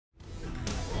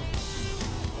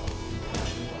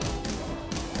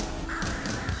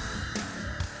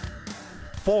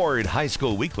Ford High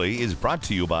School Weekly is brought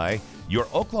to you by your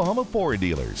Oklahoma Ford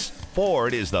dealers.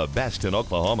 Ford is the best in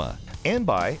Oklahoma. And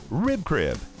by Rib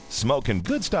Crib, smoking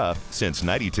good stuff since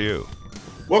 '92.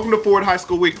 Welcome to Ford High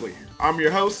School Weekly. I'm your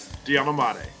host,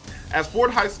 Gianamade. As Ford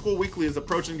High School Weekly is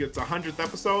approaching its 100th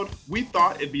episode, we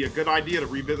thought it'd be a good idea to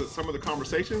revisit some of the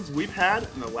conversations we've had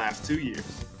in the last 2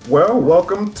 years. Well,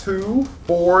 welcome to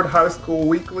Ford High School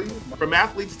Weekly. From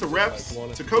athletes to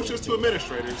refs, to coaches to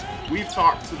administrators, we've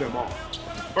talked to them all.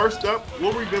 First up,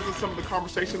 we'll revisit some of the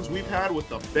conversations we've had with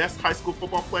the best high school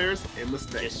football players in the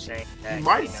state. You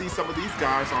might see some of these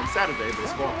guys on Saturday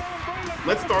this fall.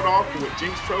 Let's start off with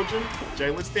Jinx Trojan,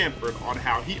 Jalen Stanford, on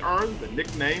how he earned the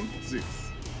nickname Zeus.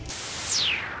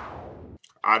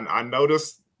 I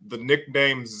noticed the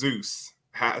nickname Zeus.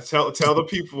 Tell the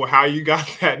people how you got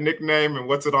that nickname and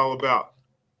what's it all about.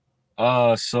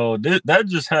 So that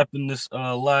just happened this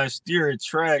last year at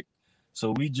track.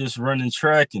 So we just running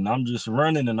track and I'm just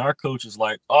running and our coach is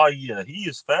like, oh yeah, he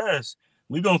is fast.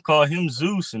 We're gonna call him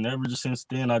Zeus. And ever since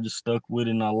then I just stuck with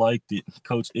it and I liked it.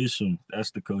 Coach Isham, that's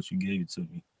the coach who gave it to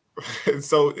me.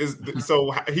 So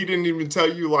he didn't even tell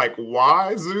you like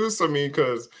why Zeus? I mean,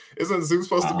 because isn't Zeus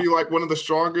supposed to be like one of the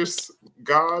strongest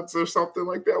gods or something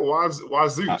like that? Why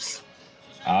Zeus?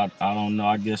 I don't know.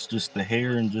 I guess just the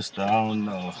hair and just I don't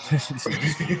know.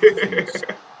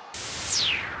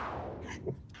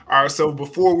 All right, so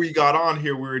before we got on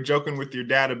here, we were joking with your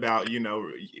dad about,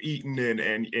 eating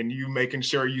and you making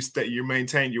sure you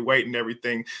maintain your weight and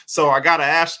everything. So I got to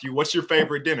ask you, what's your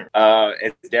favorite dinner?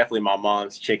 It's definitely my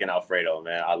mom's chicken Alfredo,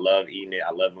 man. I love eating it.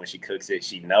 I love it when she cooks it.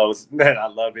 She knows that I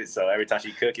love it. So every time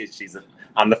she cooks it,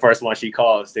 I'm the first one she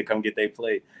calls to come get their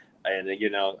plate. And,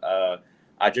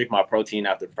 I drink my protein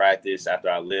after practice, after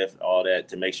I lift, all that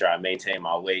to make sure I maintain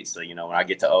my weight. So, when I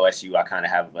get to OSU, I kind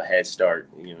of have a head start,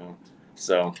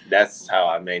 So that's how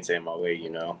I maintain my weight,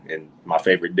 and my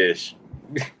favorite dish.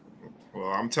 Well,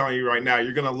 I'm telling you right now,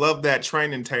 you're going to love that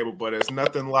training table, but it's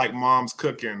nothing like mom's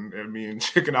cooking. I mean,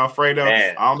 chicken Alfredo,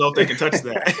 man. I don't know if they can touch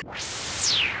that.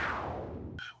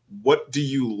 What do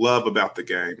you love about the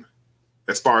game?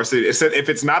 As far as if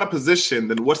it's not a position,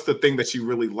 then what's the thing that you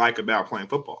really like about playing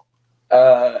football?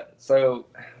 So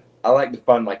I like the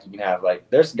fun like you can have. Like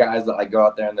there's guys that go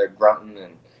out there and they're grunting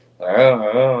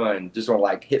and just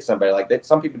want to hit somebody like that.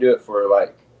 Some people do it for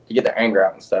to get their anger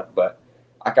out and stuff, but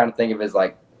I kind of think of it as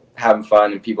having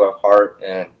fun and people have heart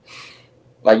and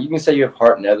you can say you have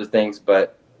heart and other things,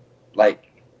 but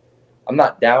I'm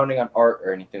not downing on art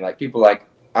or anything. People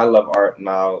I love art and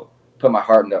I'll put my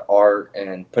heart into art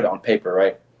and put it on paper,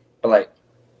 right? But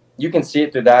you can see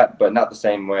it through that, but not the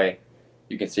same way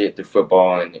you can see it through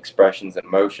football and expressions and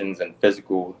emotions and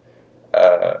physical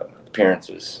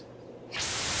appearances.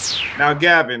 Now,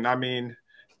 Gavin, I mean,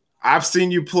 I've seen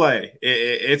you play.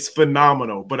 It's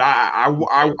phenomenal. But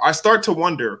I start to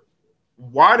wonder,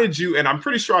 why did you, and I'm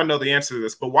pretty sure I know the answer to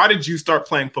this, but why did you start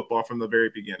playing football from the very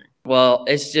beginning? Well,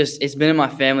 it's been in my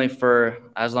family for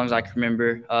as long as I can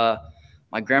remember.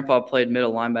 My grandpa played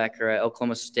middle linebacker at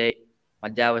Oklahoma State. My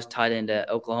dad was tight end at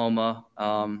Oklahoma.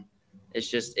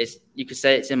 You could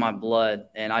say it's in my blood,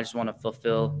 and I just want to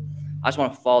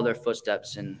follow their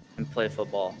footsteps and play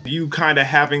football. You kind of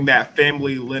having that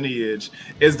family lineage,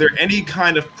 is there any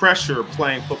kind of pressure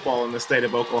playing football in the state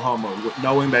of Oklahoma,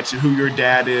 knowing who your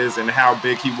dad is and how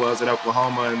big he was at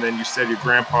Oklahoma, and then you said your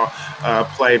grandpa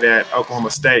played at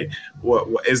Oklahoma State?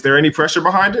 Is there any pressure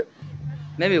behind it?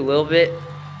 Maybe a little bit.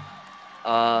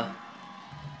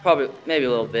 Probably maybe a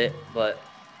little bit, but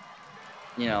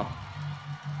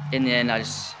in the end, I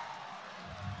just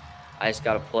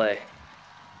got to play.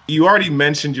 You already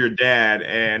mentioned your dad,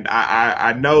 and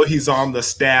I know he's on the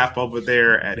staff over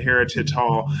there at Heritage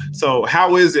Hall. So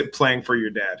how is it playing for your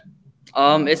dad?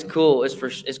 It's cool.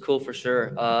 It's cool for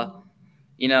sure.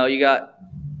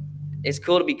 It's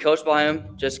cool to be coached by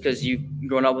him just because you've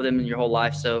grown up with him in your whole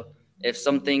life. So if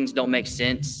some things don't make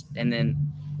sense, and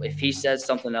then if he says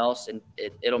something else, and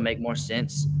it'll make more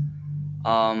sense.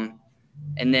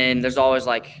 And then there's always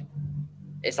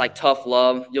it's tough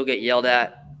love. You'll get yelled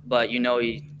at, but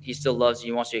he still loves you.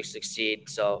 He wants you to succeed.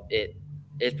 So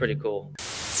it's pretty cool.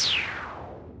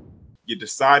 You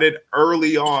decided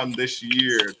early on this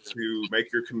year to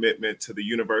make your commitment to the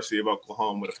University of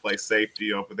Oklahoma to play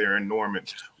safety over there in Norman.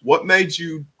 What made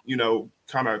you,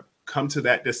 kind of come to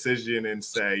that decision and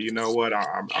say, you know what,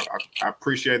 I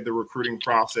appreciate the recruiting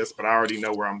process, but I already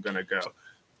know where I'm going to go?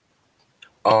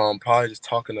 Probably just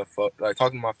talking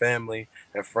to my family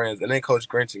and friends, and then Coach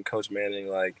Grinch and Coach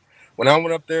Manning. When I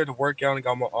went up there to work out and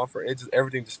got my offer,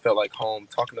 everything just felt like home.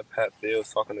 Talking to Pat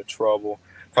Fields, talking to Trouble,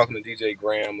 talking to DJ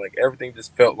Graham, everything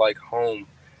just felt like home.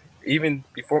 even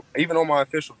on my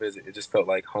official visit, it just felt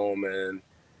like home, and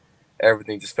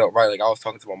everything just felt right. Like I was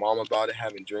talking to my mom about it,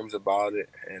 having dreams about it,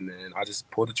 and then I just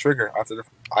pulled the trigger after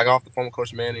I got off the phone with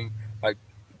Coach Manning like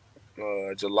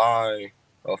July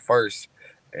 1st,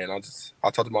 and I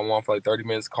talked to my mom for like 30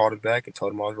 minutes, called him back, and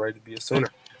told him I was ready to be a Sooner.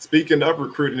 Speaking of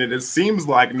recruiting, it seems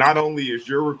like not only is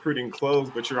your recruiting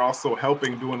closed, but you're also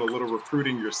helping doing a little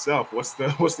recruiting yourself. What's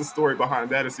the story behind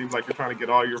that? It seems like you're trying to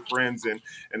get all your friends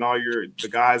and all the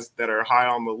guys that are high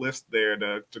on the list there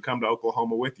to come to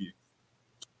Oklahoma with you.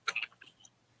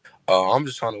 I'm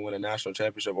just trying to win a national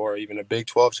championship or even a Big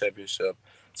 12 championship.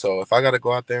 So if I got to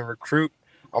go out there and recruit,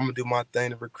 I'm going to do my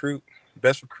thing to recruit.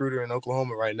 Best recruiter in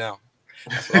Oklahoma right now.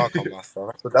 That's what I'll call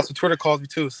myself. That's what Twitter calls me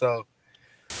too. So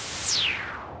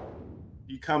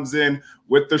he comes in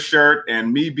with the shirt,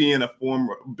 and me being an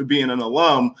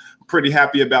alum, I'm pretty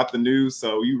happy about the news.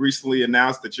 So you recently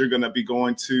announced that you're going to be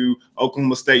going to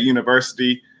Oklahoma State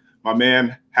University. My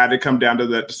man, how did it come down to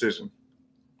that decision?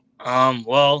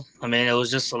 Well, I mean, it was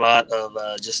just a lot of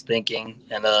just thinking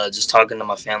and just talking to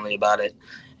my family about it.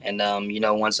 And,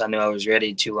 once I knew I was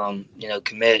ready to,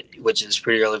 commit, which is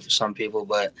pretty early for some people.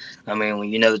 But, I mean, when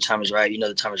you know the time is right, you know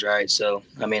the time is right. So,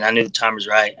 I mean, I knew the time was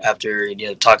right after,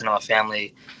 talking to my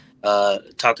family,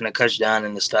 talking to Coach Dunn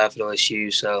and the staff at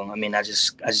OSU. So, I mean, I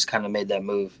just kind of made that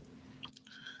move.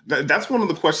 That's one of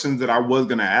the questions that I was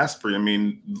going to ask for you. I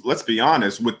mean, let's be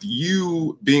honest, with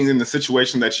you being in the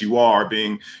situation that you are,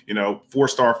 being,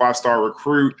 4-star, 5-star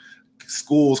recruit,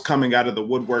 schools coming out of the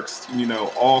woodworks,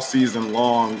 all season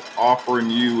long, offering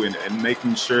you and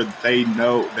making sure that they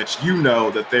know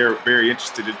that they're very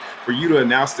interested in. For you to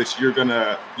announce that you're going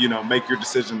to, make your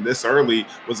decision this early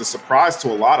was a surprise to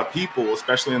a lot of people,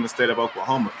 especially in the state of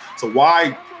Oklahoma. So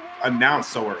why announce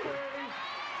so early?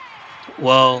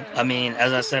 Well, I mean,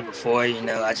 as I said before,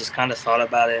 I just kind of thought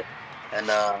about it. And,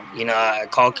 I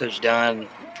called Coach Dunn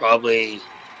probably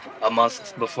a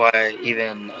month before I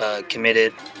even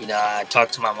committed. I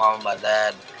talked to my mom about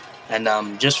that.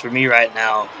 And just for me right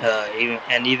now,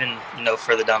 even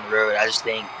further down the road, I just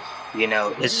think,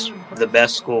 it's the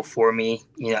best school for me,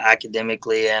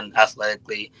 academically and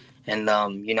athletically. And,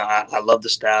 I love the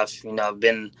staff. I've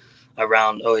been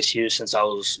around OSU since I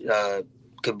was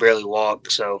could barely walk.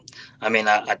 So, I mean,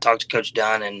 I talked to Coach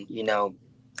Dunn, and,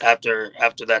 after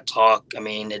that talk, I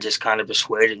mean, it just kind of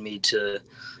persuaded me to,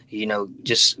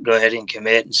 just go ahead and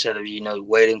commit instead of,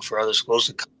 waiting for other schools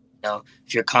to come.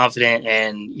 If you're confident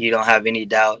and you don't have any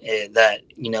doubt that,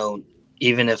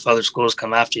 even if other schools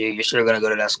come after you, you're still going to go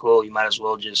to that school, you might as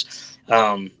well just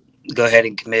go ahead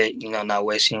and commit, not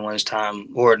waste anyone's time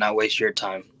or not waste your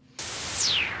time.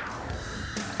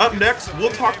 Up next,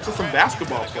 we'll talk to some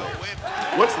basketball players.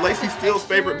 What's Lacey Steele's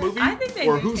favorite movie?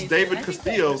 Or who's David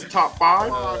Castillo's top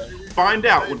 5? Find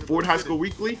out when Ford High School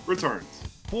Weekly returns.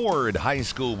 Ford High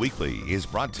School Weekly is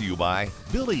brought to you by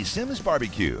Billy Sims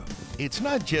Barbecue. It's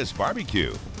not just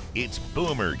barbecue, it's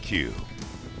Boomer Q.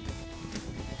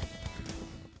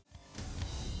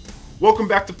 Welcome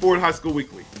back to Ford High School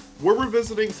Weekly. We're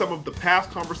revisiting some of the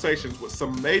past conversations with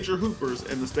some major hoopers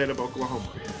in the state of Oklahoma.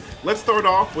 Let's start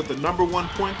off with the #1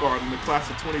 point guard in the class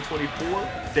of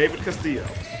 2024, David Castillo,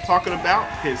 talking about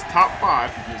his top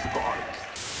 5 musical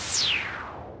artists.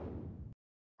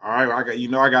 All right, I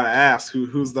got to ask,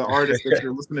 who's the artist that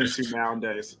you're listening to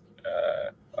nowadays?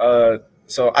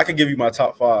 So I can give you my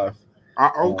top 5.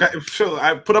 Okay, sure.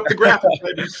 I put up the graphic,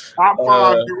 baby. Top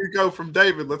 5. Here we go from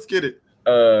David. Let's get it.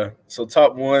 So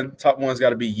top one's got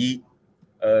to be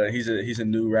Yeet. He's a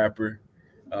new rapper,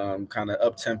 kind of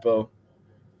up tempo.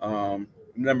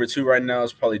 Number 2 right now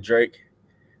is probably Drake.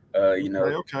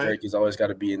 Okay. Drake has always got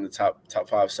to be in the top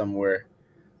 5 somewhere.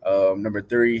 Number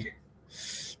 3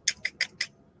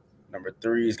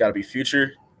 has got to be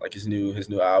Future, like his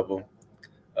new album.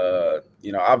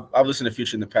 I've listened to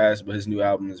Future in the past, but his new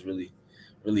album is really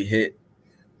hit.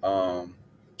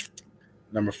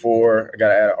 Number 4, I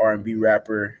gotta add an R&B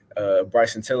rapper,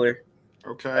 Bryson Tiller.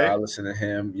 Okay. I listen to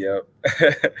him. Yep.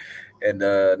 And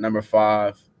number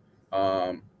 5,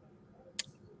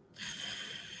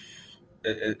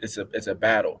 it's a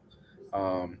battle.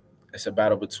 It's a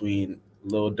battle between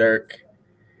Lil Durk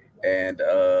and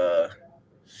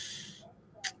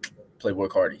Playboi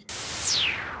Carti.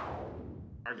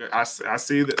 I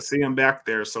see him back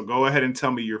there. So go ahead and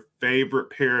tell me your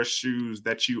favorite pair of shoes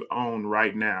that you own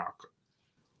right now.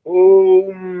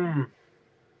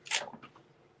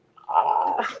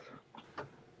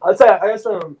 I'd say I got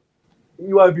some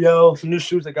UIBL, some new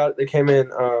shoes they came in.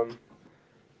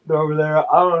 They're over there.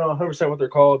 I don't know 100% what they're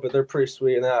called, but they're pretty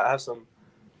sweet. And then I have some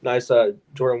nice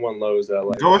Jordan 1 lows that I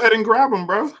like. Go ahead and grab them,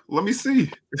 bro. Let me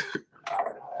see.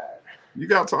 You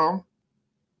got Tom.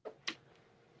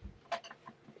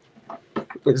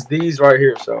 It's these right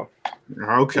here. So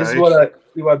Okay. this is what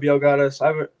EYBL got us.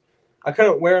 I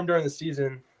couldn't wear them during the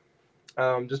season,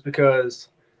 just because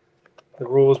the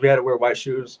rules. We had to wear white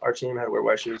shoes. Our team had to wear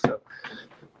white shoes. So,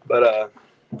 but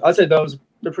I'd say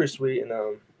they're pretty sweet,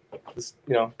 and just,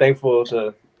 thankful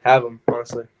to have them,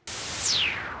 honestly.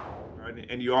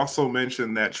 And you also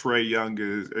mentioned that Trae Young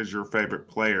is your favorite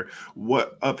player.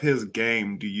 What of his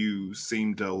game do you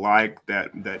seem to like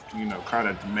that kind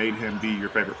of made him be your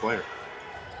favorite player?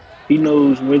 He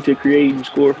knows when to create and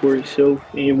score for himself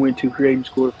and when to create and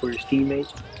score for his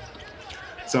teammates.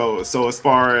 So as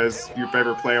far as your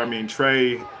favorite player, I mean,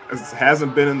 Trae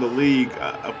hasn't been in the league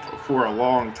for a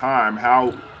long time.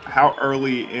 How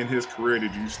early in his career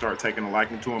did you start taking a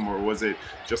liking to him, or was it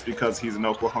just because he's an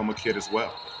Oklahoma kid as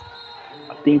well?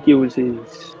 I think it was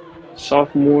his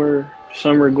sophomore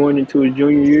summer going into his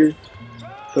junior year.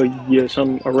 So, yeah,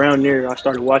 around there, I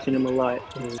started watching him a lot.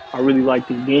 And I really liked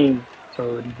his game,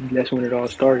 so that's when it all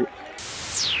started.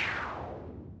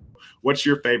 What's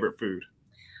your favorite food?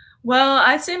 Well,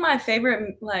 I'd say my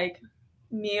favorite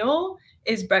meal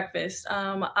is breakfast.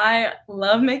 I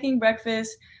love making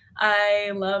breakfast.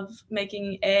 I love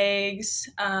making eggs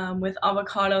with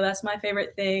avocado. That's my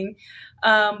favorite thing.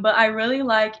 But I really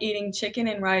like eating chicken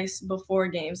and rice before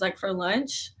games, like for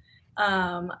lunch.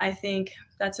 I think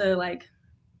that's a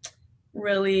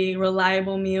really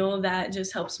reliable meal that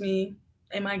just helps me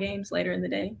in my games later in the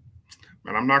day.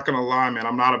 Man, I'm not gonna lie, man.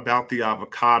 I'm not about the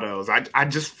avocados. I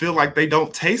just feel like they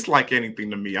don't taste like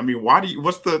anything to me. I mean,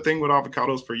 what's the thing with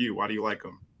avocados for you? Why do you like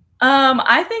them?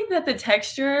 I think that the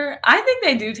texture, I think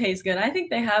they do taste good. I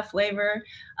think they have flavor.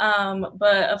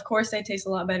 But of course they taste a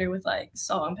lot better with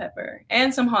salt and pepper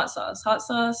and some hot sauce. Hot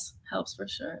sauce helps for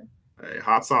sure. Hey,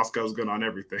 hot sauce goes good on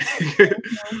everything.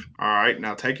 All right,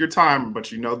 now take your time, but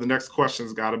the next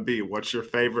question's got to be, what's your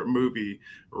favorite movie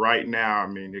right now? I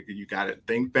mean, you got to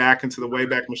think back into the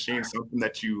Wayback Machine, something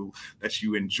that you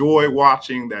enjoy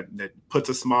watching, that puts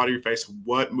a smile on your face.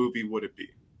 What movie would it be?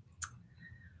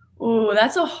 Ooh,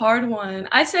 that's a hard one.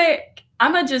 I say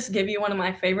I'm gonna just give you one of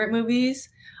my favorite movies,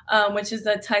 which is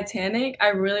the Titanic. I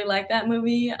really like that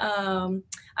movie.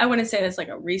 I wouldn't say that's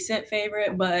a recent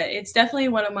favorite, but it's definitely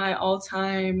one of my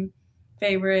all-time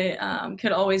favorite.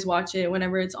 Could always watch it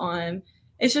whenever it's on.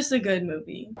 It's just a good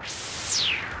movie.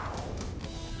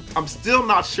 I'm still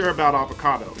not sure about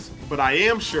avocados, but I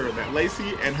am sure that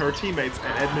Lacey and her teammates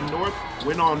at Edmond North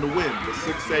went on to win the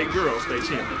 6A Girls State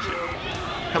Championship.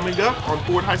 Coming up on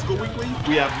Ford High School Weekly,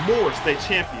 we have more state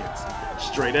champions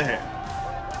straight ahead.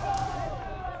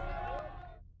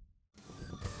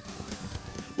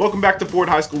 Welcome back to Ford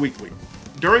High School Weekly.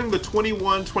 During the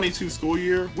 21-22 school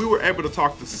year, we were able to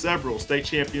talk to several state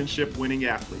championship winning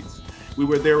athletes. We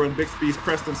were there when Bixby's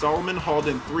Preston Solomon hauled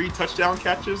in 3 touchdown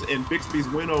catches in Bixby's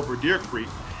win over Deer Creek,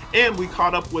 and we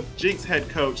caught up with Jinx head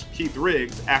coach Keith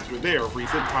Riggs after their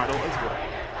recent title as well.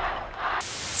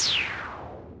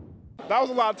 That was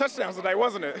a lot of touchdowns today,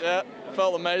 wasn't it? Yeah, it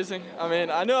felt amazing. I mean,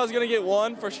 I knew I was going to get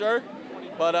 1 for sure,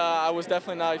 but I was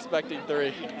definitely not expecting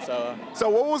 3. So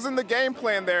what was in the game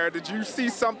plan there? Did you see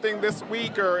something this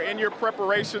week or in your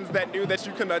preparations that knew that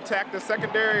you can attack the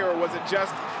secondary, or was it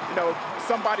just,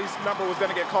 somebody's number was going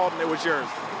to get called and it was yours?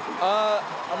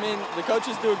 I mean, the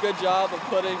coaches do a good job of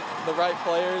putting the right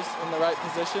players in the right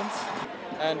positions,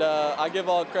 and I give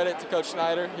all credit to Coach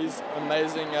Schneider. He's an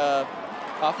amazing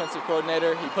offensive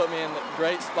coordinator. He put me in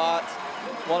great spots,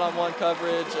 one-on-one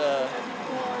coverage,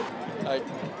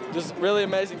 just really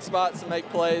amazing spots to make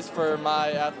plays for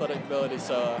my athletic ability.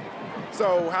 So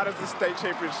how does the state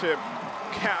championship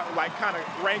kind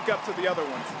of rank up to the other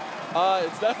ones?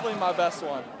 It's definitely my best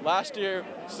one. Last year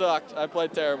sucked. I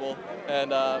played terrible,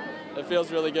 and it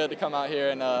feels really good to come out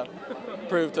here and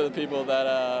prove to the people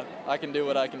that I can do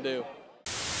what I can do.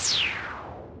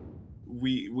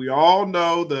 We all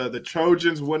know the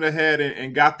Trojans went ahead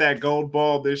and got that gold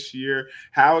ball this year.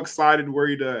 How excited were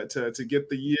you to get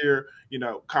the year,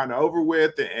 kind of over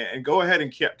with and go ahead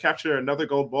and capture another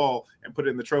gold ball and put it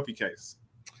in the trophy case?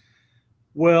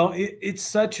 Well, it's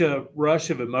such a rush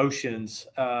of emotions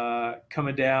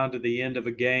coming down to the end of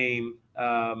a game.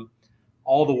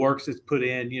 All the work that's put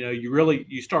in,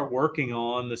 you start working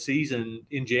on the season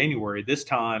in January. This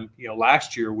time,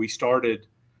 last year we started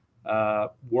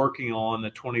working on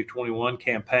the 2021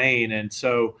 campaign. And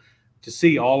so to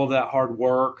see all of that hard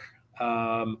work,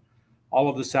 all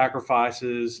of the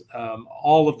sacrifices,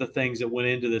 all of the things that went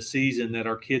into the season that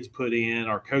our kids put in,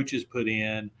 our coaches put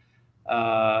in,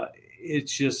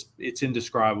 it's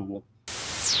indescribable.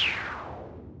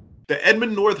 The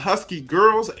Edmond North Husky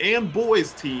girls and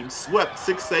boys teams swept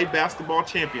 6A basketball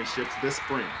championships this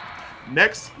spring.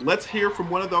 Next, let's hear from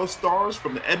one of those stars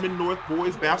from the Edmond North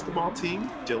boys basketball team,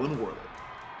 Dylan Worley.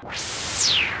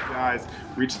 You guys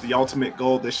reached the ultimate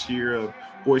goal this year of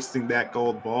hoisting that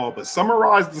gold ball, but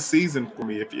summarize the season for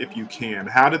me if you can.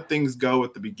 How did things go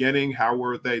at the beginning? How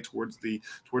were they towards the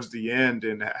end,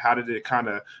 and how did it kind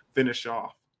of finish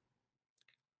off?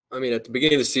 I mean, at the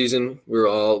beginning of the season, we were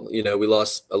all, we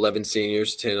lost 11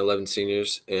 seniors,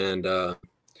 and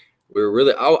we were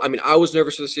really, I was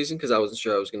nervous for the season because I wasn't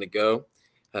sure I was going to go,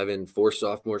 having 4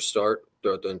 sophomores start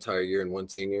throughout the entire year and 1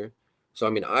 senior. So,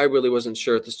 I really wasn't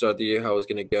sure at the start of the year how I was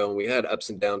going to go, and we had ups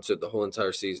and downs to the whole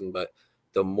entire season, but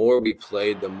the more we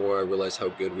played, the more I realized how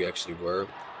good we actually were.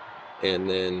 And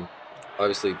then,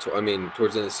 obviously, towards the end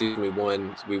of the season, we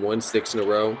won 6 in a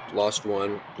row, lost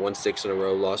 1, won 6 in a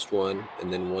row, lost 1,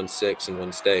 and then won 6 in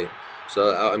one state.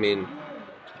 So,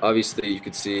 obviously, you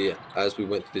could see as we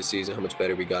went through the season how much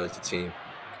better we got as a team.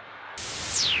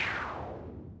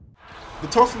 The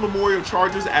Tulsa Memorial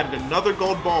Chargers added another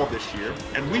gold ball this year,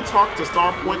 and we talked to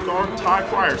star point guard Ty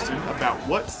Frierson about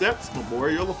what sets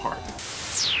Memorial apart.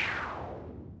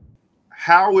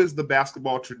 How is the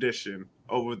basketball tradition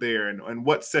over there, and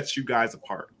what sets you guys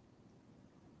apart?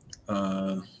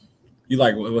 You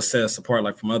like what sets us apart,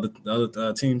 like from the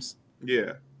other teams?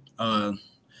 Yeah.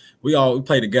 We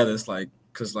play together. It's like,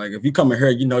 because like if you come in here,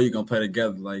 you're gonna play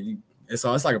together. Like it's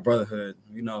like a brotherhood.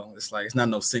 It's like it's not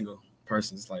no single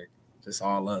person. It's like just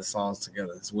all us, all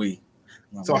together. It's we.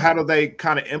 So how do they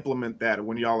kind of implement that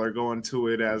when y'all are going to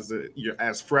it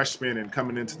as freshmen and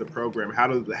coming into the program? How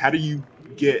do you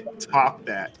get taught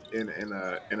that in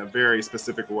a very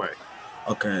specific way?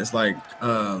 Okay, it's like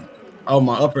the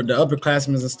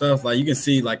upperclassmen and stuff. Like you can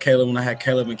see, like Caleb, when I had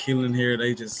Caleb and Keelan here,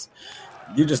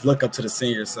 you just look up to the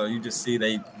seniors. So you just see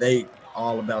they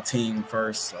all about team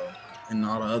first. So and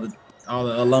all the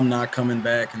alumni coming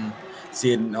back and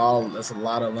seeing that's a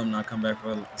lot of alumni come back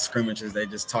for scrimmages. They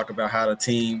just talk about how the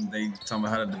team, they talk about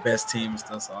how they're the best team and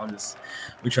stuff. So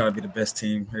we try to be the best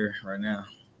team here right now.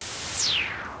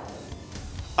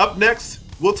 Up next,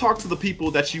 we'll talk to the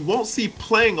people that you won't see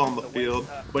playing on the field,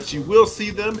 but you will see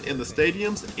them in the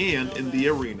stadiums and in the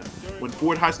arena when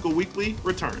Ford High School Weekly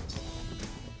returns.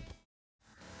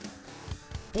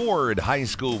 Ford High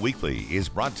School Weekly is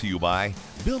brought to you by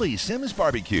Billy Sims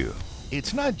Barbecue.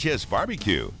 It's not just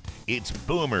barbecue, it's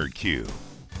Boomer Q.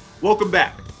 Welcome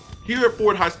back. Here at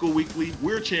Ford High School Weekly,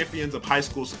 we're champions of high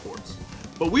school sports.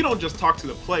 But we don't just talk to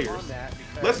the players.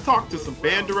 Let's talk to some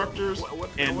band directors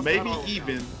and maybe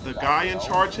even the guy in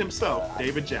charge himself,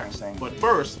 David Jackson. But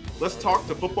first, let's talk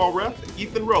to football ref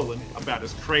Ethan Rowland about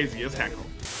his crazy as heckle.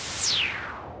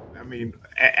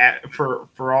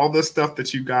 For all the stuff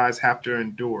that you guys have to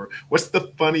endure, what's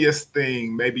the funniest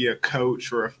thing maybe a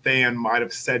coach or a fan might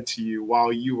have said to you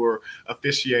while you were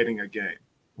officiating a game?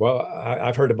 Well,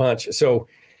 I've heard a bunch. So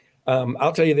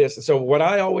I'll tell you this. So what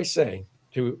I always say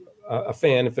to a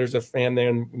fan, if there's a fan there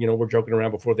and, we're joking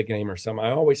around before the game or something,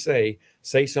 I always say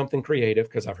something creative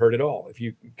because I've heard it all. If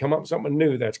you come up with something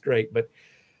new, that's great. But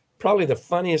probably the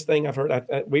funniest thing I've heard,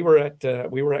 we were at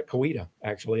Coweta,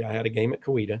 actually. I had a game at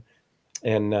Coweta.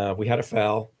 And we had a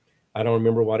foul. I don't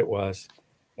remember what it was.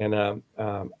 And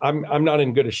I'm not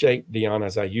in good a shape, Dion,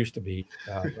 as I used to be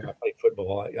when I played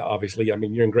football. Obviously,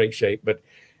 you're in great shape, but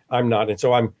I'm not. And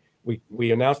so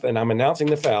we announced, and I'm announcing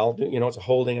the foul. It's a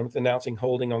holding. I'm announcing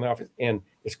holding on the offense, and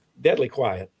it's deadly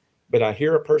quiet. But I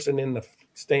hear a person in the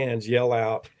stands yell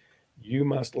out, "You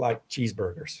must like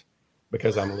cheeseburgers,"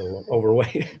 because I'm a little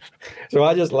overweight. So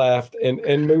I just laughed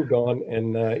and moved on.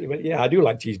 And but yeah, I do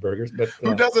like cheeseburgers. But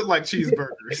who doesn't like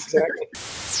cheeseburgers? Exactly.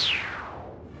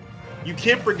 You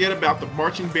can't forget about the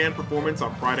marching band performance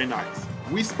on Friday nights.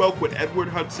 We spoke with Edward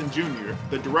Hudson Jr.,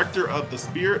 the director of the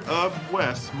Spirit of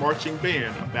West Marching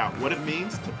Band, about what it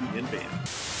means to be in band.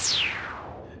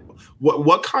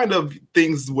 What kind of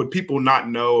things would people not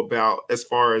know about as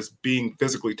far as being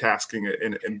physically tasking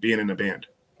and being in a band?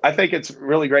 I think it's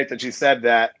really great that you said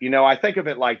that. I think of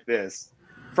it like this.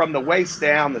 From the waist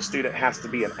down, the student has to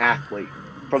be an athlete.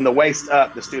 From the waist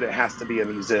up, the student has to be a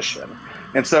musician.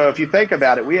 And so if you think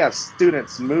about it, we have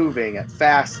students moving at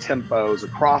fast tempos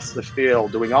across the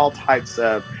field, doing all types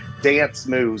of dance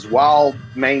moves while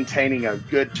maintaining a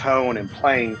good tone and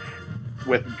playing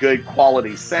with good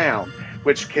quality sound,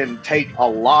 which can take a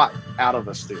lot out of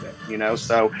a student, you know.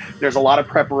 So there's a lot of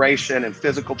preparation and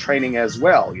physical training as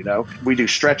well, you know. We do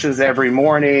stretches every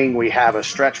morning. We have a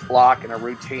stretch block and a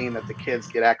routine that the kids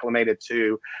get acclimated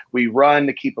to. We run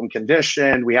to keep them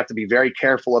conditioned. We have to be very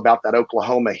careful about that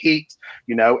Oklahoma heat.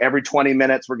 You know, every 20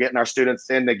 minutes we're getting our students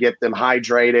in to get them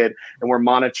hydrated, and we're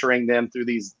monitoring them through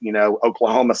these, you know,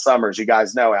 Oklahoma summers. You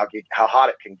guys know how hot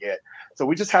it can get. So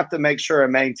we just have to make sure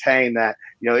and maintain that,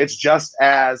 you know, it's just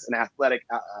as an athletic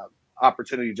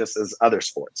opportunity just as other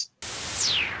sports.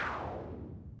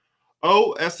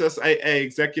 OSSAA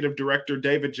Executive Director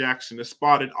David Jackson is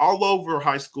spotted all over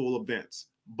high school events.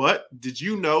 But did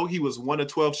you know he was one of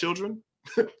 12 children?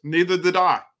 Neither did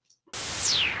I.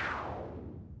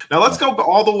 Now let's go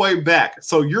all the way back.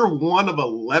 So you're one of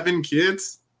 11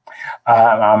 kids?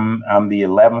 I'm the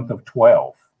 11th of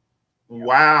 12.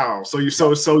 Wow. So you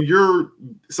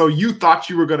thought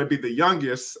you were going to be the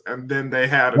youngest, and then they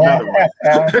had another one.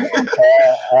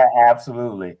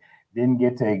 Absolutely. Didn't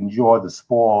get to enjoy the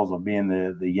spoils of being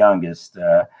the youngest.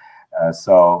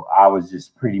 So I was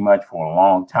just pretty much for a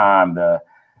long time the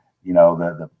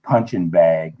punching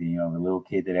bag, the little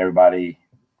kid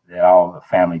that all the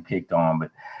family picked on.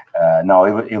 But no,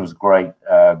 it was great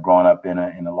growing up in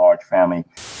a large family.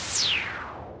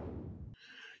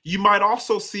 You might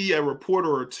also see a reporter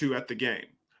or two at the game.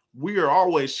 We are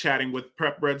always chatting with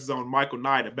Prep Red Zone Michael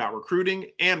Knight about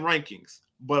recruiting and rankings,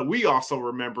 but we also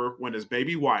remember when his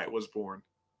baby Wyatt was born.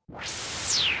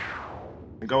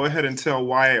 Go ahead and tell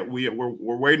Wyatt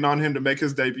we're waiting on him to make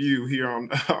his debut here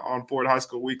on Ford High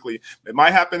School Weekly. It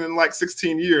might happen in like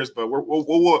 16 years, but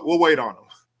we'll wait on him.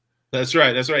 That's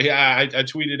right. That's right. Yeah, I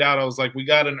tweeted out. I was like, we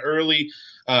got an early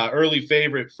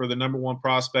favorite for the #1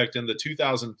 prospect in the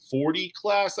 2040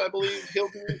 class, I believe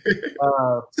he'll be.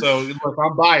 So look,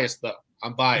 I'm biased though.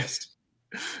 I'm biased.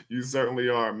 You certainly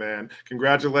are, man.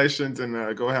 Congratulations,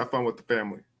 and go have fun with the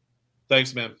family.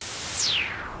 Thanks, man.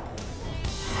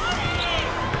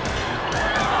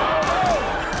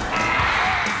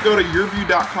 Go to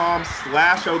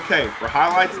yourview.com/OK for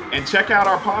highlights, and check out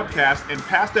our podcast and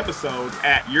past episodes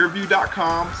at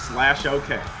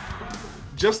yourview.com/OK.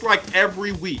 Just like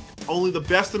every week, only the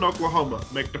best in Oklahoma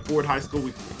make the Ford High School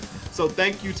Weekly. So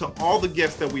thank you to all the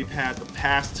guests that we've had the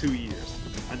past 2 years.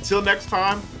 Until next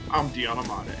time, I'm Dion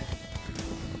Amade.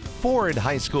 Ford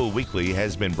High School Weekly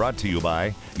has been brought to you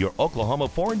by your Oklahoma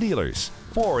Ford dealers.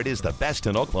 Ford is the best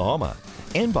in Oklahoma.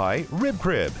 And by Rib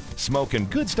Crib, smoking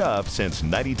good stuff since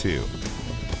 '92.